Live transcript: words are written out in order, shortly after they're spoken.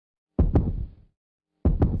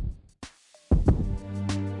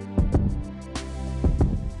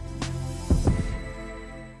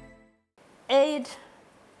Aid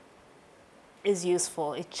is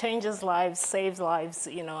useful. It changes lives, saves lives,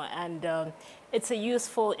 you know, and it's a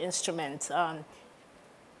useful instrument.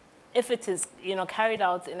 If it is, you know, carried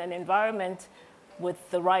out in an environment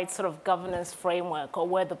with the right sort of governance framework, or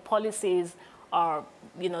where the policies are,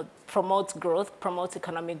 you know, promote growth, promote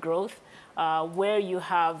economic growth, where you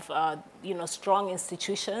have, you know, strong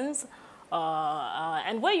institutions,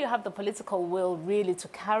 and where you have the political will really to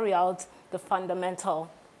carry out the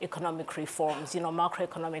fundamental economic reforms, you know,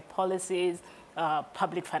 macroeconomic policies,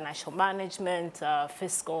 public financial management,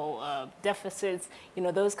 fiscal deficits, you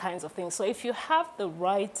know, those kinds of things. So if you have the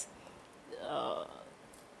right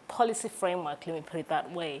policy framework, let me put it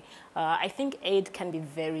that way, I think aid can be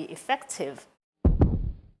very effective.